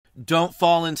Don't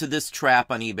fall into this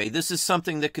trap on eBay. This is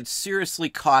something that could seriously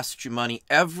cost you money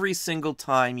every single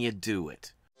time you do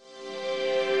it.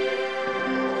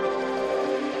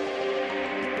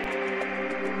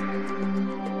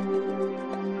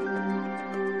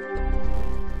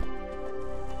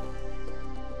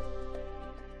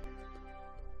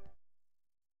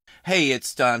 Hey,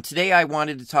 it's Don. Today I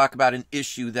wanted to talk about an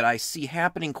issue that I see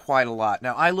happening quite a lot.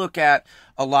 Now, I look at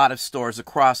a lot of stores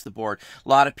across the board. A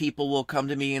lot of people will come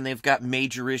to me and they've got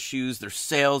major issues. Their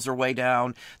sales are way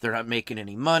down. They're not making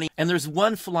any money. And there's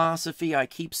one philosophy I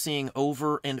keep seeing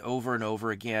over and over and over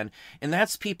again, and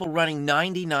that's people running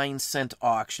 99-cent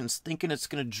auctions thinking it's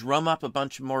going to drum up a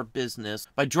bunch more business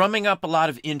by drumming up a lot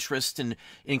of interest and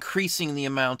increasing the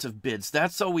amount of bids.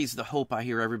 That's always the hope I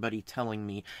hear everybody telling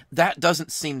me. That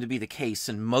doesn't seem to be the case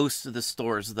in most of the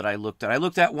stores that I looked at. I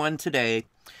looked at one today.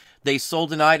 They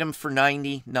sold an item for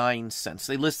 99 cents.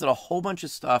 They listed a whole bunch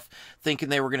of stuff thinking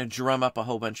they were going to drum up a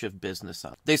whole bunch of business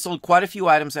on. They sold quite a few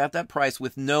items at that price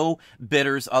with no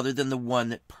bidders other than the one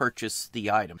that purchased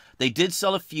the item. They did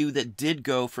sell a few that did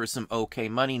go for some okay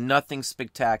money, nothing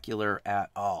spectacular at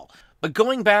all. But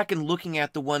going back and looking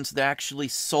at the ones that actually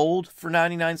sold for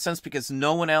 99 cents because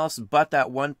no one else but that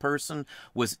one person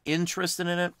was interested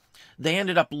in it, they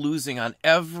ended up losing on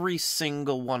every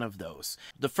single one of those.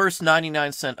 The first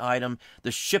 99-cent item,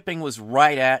 the shipping was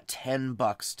right at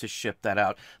 $10 to ship that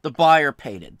out. The buyer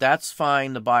paid it. That's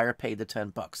fine. The buyer paid the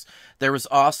 $10. There was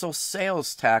also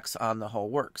sales tax on the whole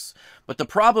works. But the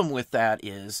problem with that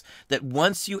is that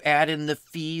once you add in the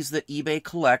fees that eBay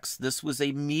collects, this was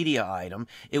a media item,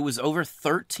 it was over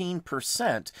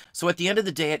 13%. So at the end of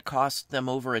the day, it cost them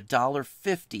over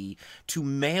 $1.50 to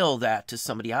mail that to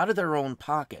somebody out of their own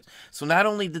pocket. So not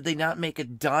only did they not make a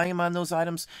dime on those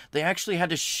items, they actually had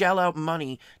to shell out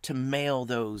money to mail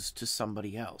those to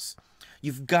somebody else.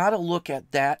 You've got to look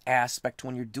at that aspect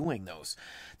when you're doing those.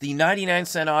 The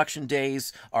 99-cent auction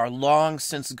days are long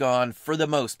since gone for the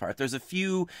most part. There's a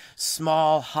few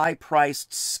small,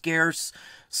 high-priced, scarce,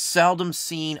 seldom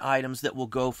seen items that will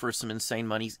go for some insane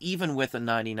monies, even with a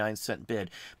 99-cent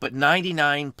bid. But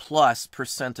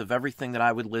 99+% of everything that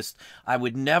I would list, I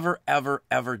would never, ever,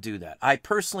 ever do that. I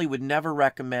personally would never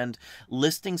recommend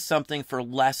listing something for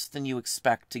less than you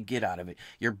expect to get out of it.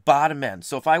 Your bottom end.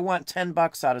 So if I want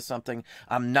 $10 out of something,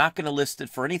 I'm not going to list it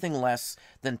for anything less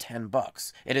than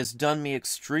 $10. It has done me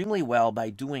extremely well by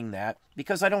doing that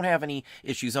because I don't have any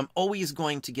issues. I'm always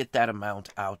going to get that amount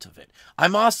out of it.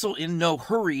 I'm also in no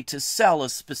hurry to sell a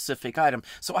specific item,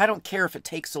 so I don't care if it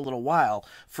takes a little while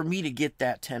for me to get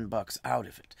that $10 out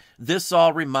of it. This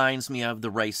all reminds me of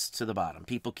the race to the bottom.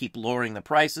 People keep lowering the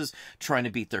prices, trying to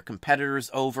beat their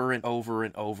competitors over and over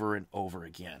and over and over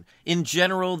again. In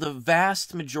general, the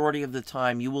vast majority of the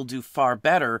time, you will do far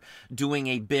better doing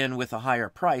a bin with a higher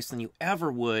price than you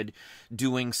ever would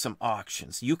doing some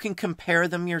auctions. You can compare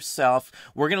them yourself.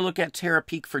 We're going to look at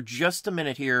Terapeak for just a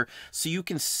minute here so you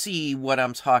can see what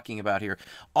I'm talking about here.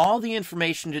 All the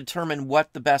information to determine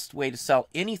what the best way to sell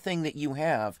anything that you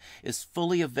have is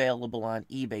fully available on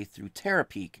eBay through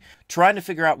Terapeak. Trying to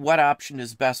figure out what option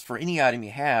is best for any item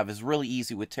you have is really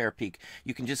easy with Terapeak.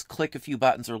 You can just click a few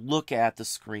buttons or look at the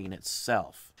screen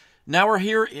itself. Now we're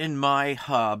here in my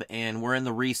hub and we're in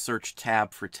the research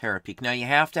tab for Terapeak. Now you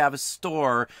have to have a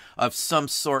store of some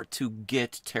sort to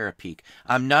get Terapeak.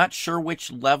 I'm not sure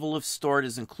which level of store it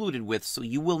is included with, so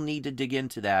you will need to dig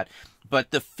into that.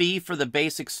 But the fee for the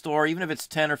basic store, even if it's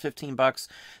 10 or 15 bucks,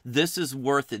 this is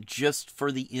worth it just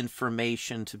for the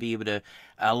information to be able to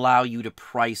allow you to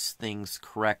price things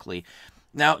correctly.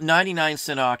 Now,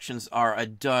 99-cent auctions are a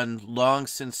done,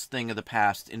 long-since thing of the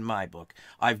past in my book.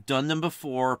 I've done them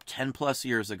before, 10-plus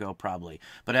years ago probably.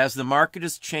 But as the market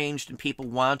has changed and people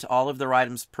want all of their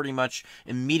items pretty much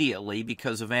immediately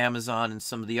because of Amazon and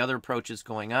some of the other approaches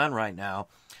going on right now,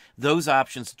 those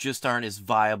options just aren't as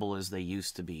viable as they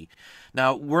used to be.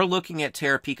 Now, we're looking at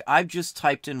Terapeak. I've just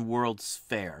typed in World's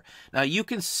Fair. Now, you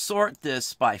can sort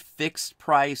this by fixed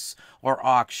price or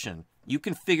auction. You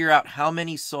can figure out how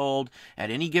many sold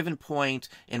at any given point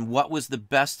and what was the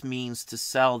best means to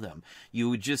sell them.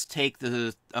 You would just take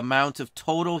the amount of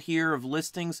total here of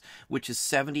listings, which is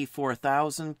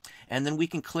 74,000, and then we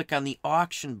can click on the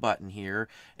auction button here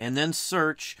and then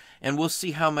search, and we'll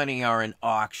see how many are in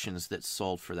auctions that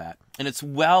sold for that. And it's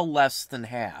well less than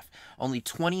half. Only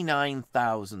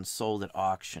 29,000 sold at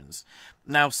auctions.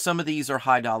 Now, some of these are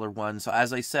high-dollar ones.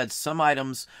 As I said, some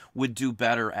items would do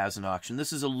better as an auction.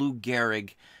 This is a Lou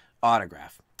Gehrig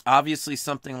autograph. Obviously,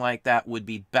 something like that would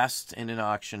be best in an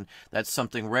auction. That's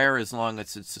something rare as long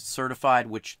as it's certified,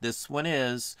 which this one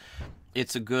is.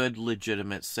 It's a good,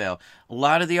 legitimate sale. A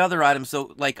lot of the other items,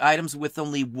 though, like items with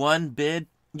only one bid,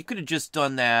 you could have just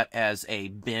done that as a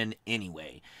bin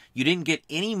anyway. You didn't get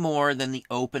any more than the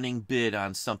opening bid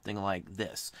on something like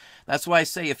this. That's why I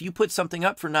say if you put something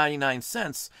up for 99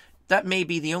 cents, that may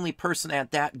be the only person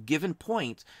at that given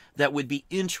point that would be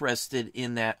interested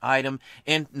in that item.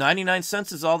 And 99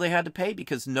 cents is all they had to pay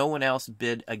because no one else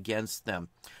bid against them.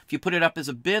 If you put it up as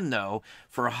a bin, though,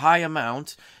 for a high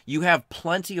amount, you have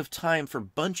plenty of time for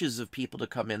bunches of people to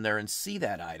come in there and see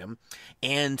that item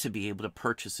and to be able to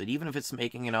purchase it, even if it's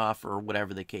making an offer or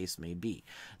whatever the case may be.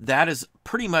 That is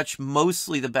pretty much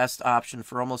mostly the best option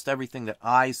for almost everything that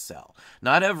I sell.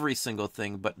 Not every single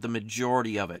thing, but the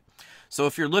majority of it. So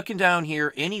if you're looking down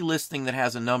here, any listing that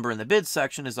has a number in the bid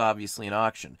section is obviously an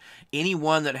auction. Any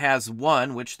one that has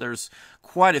one, which there's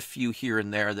quite a few here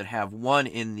and there that have one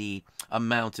in the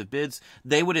amount of bids,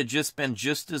 they would have just been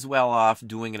just as well off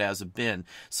doing it as a bin.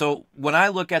 So when I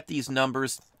look at these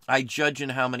numbers, I judge in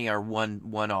how many are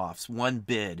one-offs, one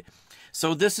bid.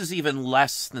 So this is even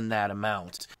less than that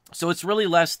amount. So it's really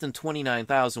less than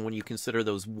 29,000 when you consider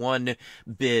those one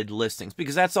bid listings,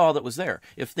 because that's all that was there.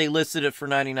 If they listed it for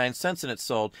 99 cents and it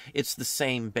sold, it's the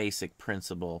same basic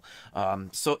principle.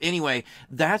 So anyway,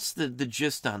 that's the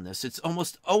gist on this. It's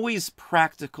almost always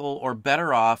practical or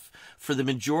better off for the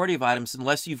majority of items,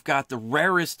 unless you've got the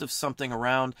rarest of something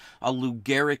around, a Lou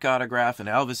Gehrig autograph, an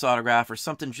Elvis autograph, or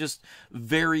something just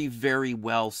very, very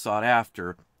well sought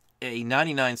after. A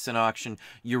 99-cent auction,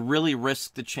 you really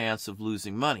risk the chance of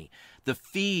losing money. The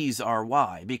fees are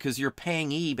why, because you're paying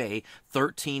eBay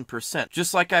 13%.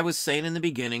 Just like I was saying in the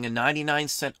beginning, a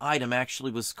 99-cent item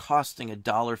actually was costing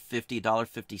 $1.50,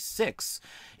 $1.56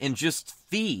 in just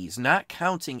fees, not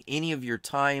counting any of your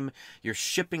time, your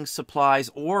shipping supplies,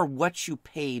 or what you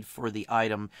paid for the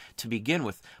item to begin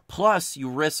with. Plus, you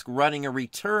risk running a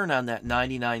return on that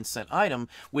 99-cent item,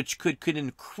 which could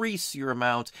increase your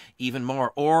amount even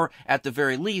more. Or, at the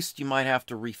very least, you might have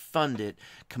to refund it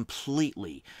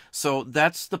completely. So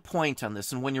that's the point on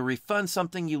this. And when you refund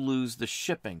something, you lose the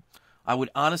shipping. I would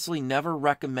honestly never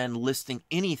recommend listing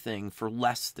anything for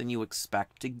less than you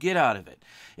expect to get out of it.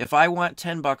 If I want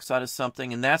 10 bucks out of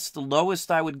something and that's the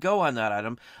lowest I would go on that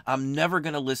item, I'm never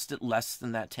going to list it less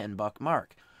than that 10-buck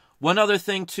mark. One other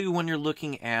thing too, when you're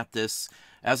looking at this,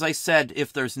 as I said,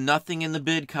 if there's nothing in the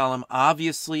bid column,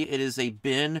 obviously it is a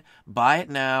bin, buy it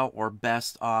now, or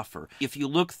best offer. If you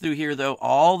look through here, though,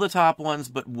 all the top ones,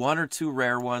 but one or two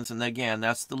rare ones, and again,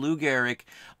 that's the Lou Gehrig,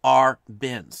 are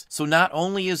bins. So not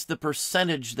only is the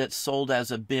percentage that's sold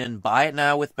as a bin, buy it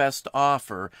now with best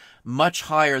offer, much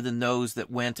higher than those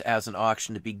that went as an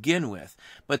auction to begin with,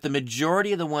 but the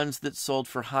majority of the ones that sold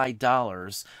for high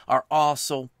dollars are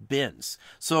also bins.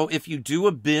 So if you do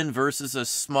a bin versus a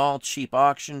small, cheap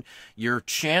auction, your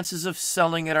chances of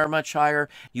selling it are much higher.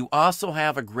 You also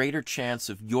have a greater chance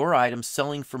of your item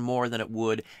selling for more than it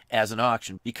would as an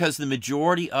auction, because the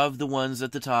majority of the ones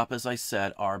at the top, as I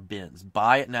said, are bins.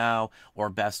 Buy it now or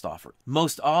best offer.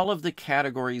 Most all of the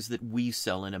categories that we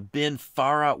sell in a bin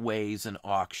far outweighs an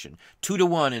auction, 2 to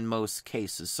 1 in most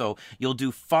cases. So you'll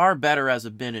do far better as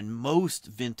a bin in most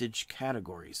vintage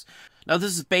categories. Now,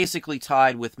 this is basically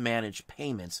tied with managed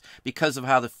payments because of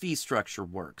how the fee structure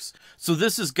works. So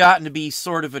this has gotten to be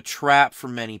sort of a trap for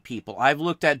many people. I've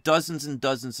looked at dozens and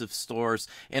dozens of stores,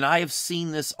 and I have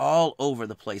seen this all over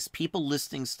the place. People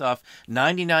listing stuff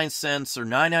 99 cents or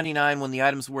 $9.99 when the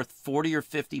item's worth 40 or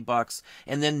 50 bucks,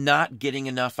 and then not getting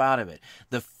enough out of it.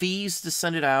 The fees to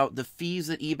send it out, the fees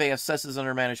that eBay assesses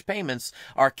under managed payments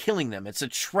are killing them. It's a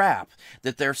trap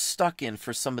that they're stuck in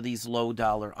for some of these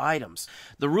low-dollar items.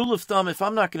 The rule of thumb, if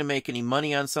I'm not going to make any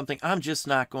money on something, I'm just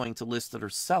not going to list it or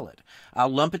sell it. I'll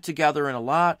lump it together in a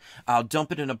lot, I'll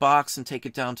dump it in a box and take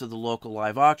it down to the local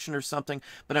live auction or something,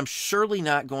 but I'm surely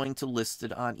not going to list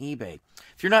it on eBay.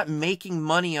 If you're not making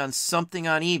money on something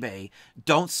on eBay,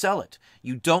 don't sell it.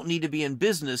 You don't need to be in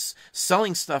business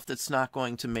selling stuff that's not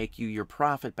going to make you your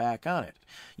profit back on it.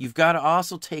 You've got to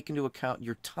also take into account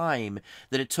your time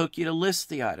that it took you to list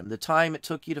the item, the time it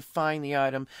took you to find the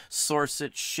item, source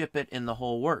it, ship it, and the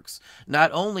whole works.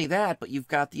 Not only that, but you've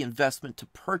got the investment to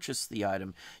purchase the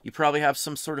item. You probably have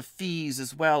some sort of fees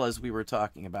as well, as we were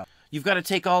talking about. You've got to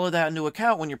take all of that into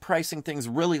account when you're pricing things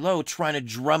really low, trying to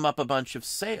drum up a bunch of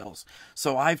sales.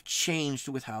 So I've changed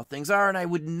with how things are, and I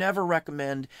would never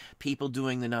recommend people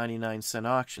doing the 99-cent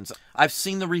auctions. I've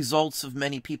seen the results of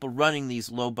many people running these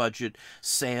low-budget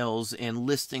sales and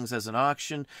listings as an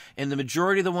auction, and the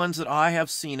majority of the ones that I have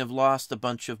seen have lost a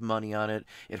bunch of money on it.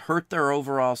 It hurt their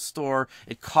overall store.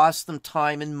 It cost them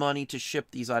time and money to ship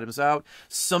these items out.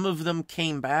 Some of them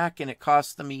came back, and it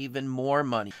cost them even more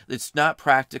money. It's not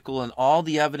practical people, and all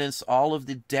the evidence, all of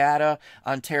the data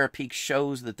on Terapeak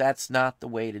shows that that's not the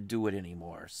way to do it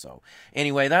anymore. So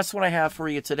anyway, that's what I have for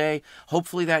you today.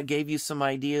 Hopefully that gave you some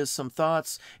ideas, some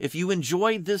thoughts. If you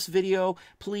enjoyed this video,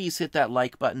 please hit that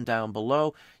like button down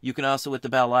below. You can also hit the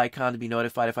bell icon to be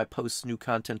notified if I post new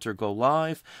content or go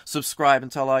live. Subscribe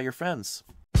and tell all your friends.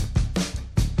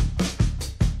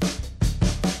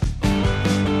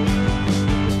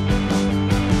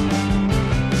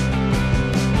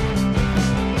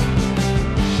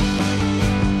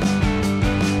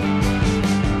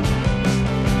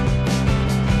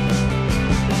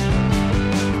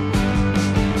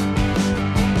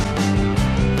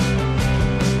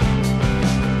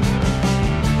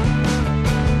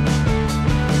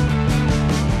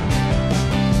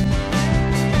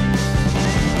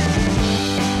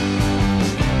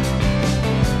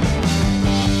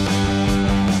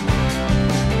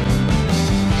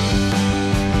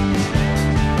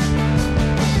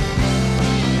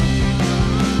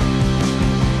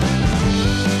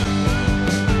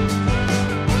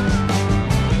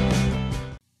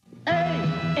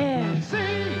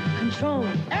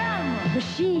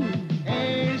 Machine.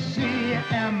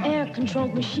 ACM.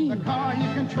 Air-controlled machine. The car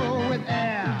you control with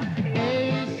air.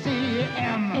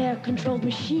 ACM. Air-controlled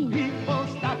machine. People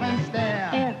stop and stare.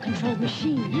 Air-controlled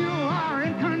machine. You are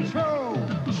in control.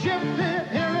 Shift it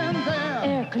here and there.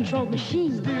 Air-controlled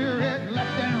machine. Steer it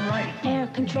left and right.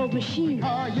 Air-controlled machine.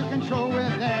 Car you control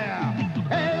with air.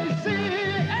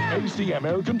 ACM. ACM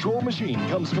air control machine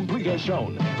comes complete as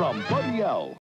shown from Buddy L.